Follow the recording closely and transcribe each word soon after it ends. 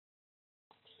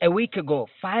A week ago,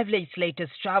 5 legislators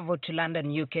travelled to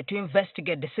London, UK to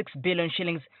investigate the 6 billion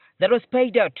shillings that was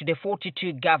paid out to the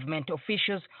 42 government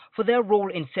officials for their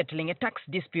role in settling a tax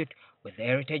dispute with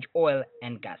Heritage Oil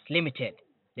and Gas Limited.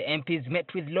 The MPs met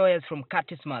with lawyers from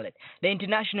Curtis Mallet, the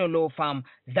international law firm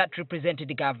that represented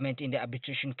the government in the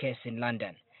arbitration case in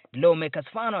London. The lawmakers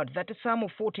found out that a sum of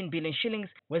 14 billion shillings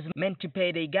was meant to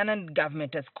pay the Ugandan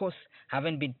government as costs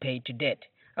haven't been paid to date.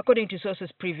 According to sources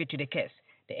privy to the case,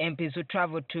 the MPs who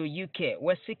travelled to UK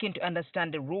were seeking to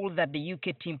understand the role that the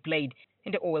UK team played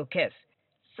in the oil case.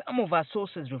 Some of our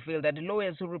sources revealed that the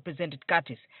lawyers who represented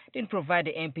Curtis didn't provide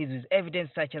the MPs with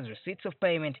evidence such as receipts of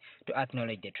payment to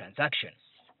acknowledge the transaction.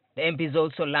 The MPs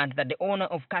also learned that the owner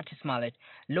of Curtis Mallet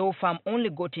law firm only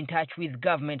got in touch with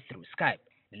government through Skype.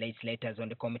 The legislators on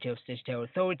the Committee of Statutory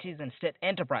Authorities and State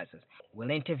Enterprises will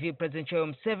interview President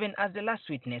Shs14 as the last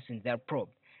witness in their probe.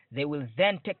 They will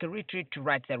then take a retreat to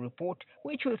write their report,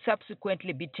 which will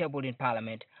subsequently be tabled in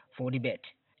Parliament for debate.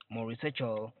 More research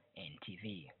all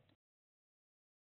NTV.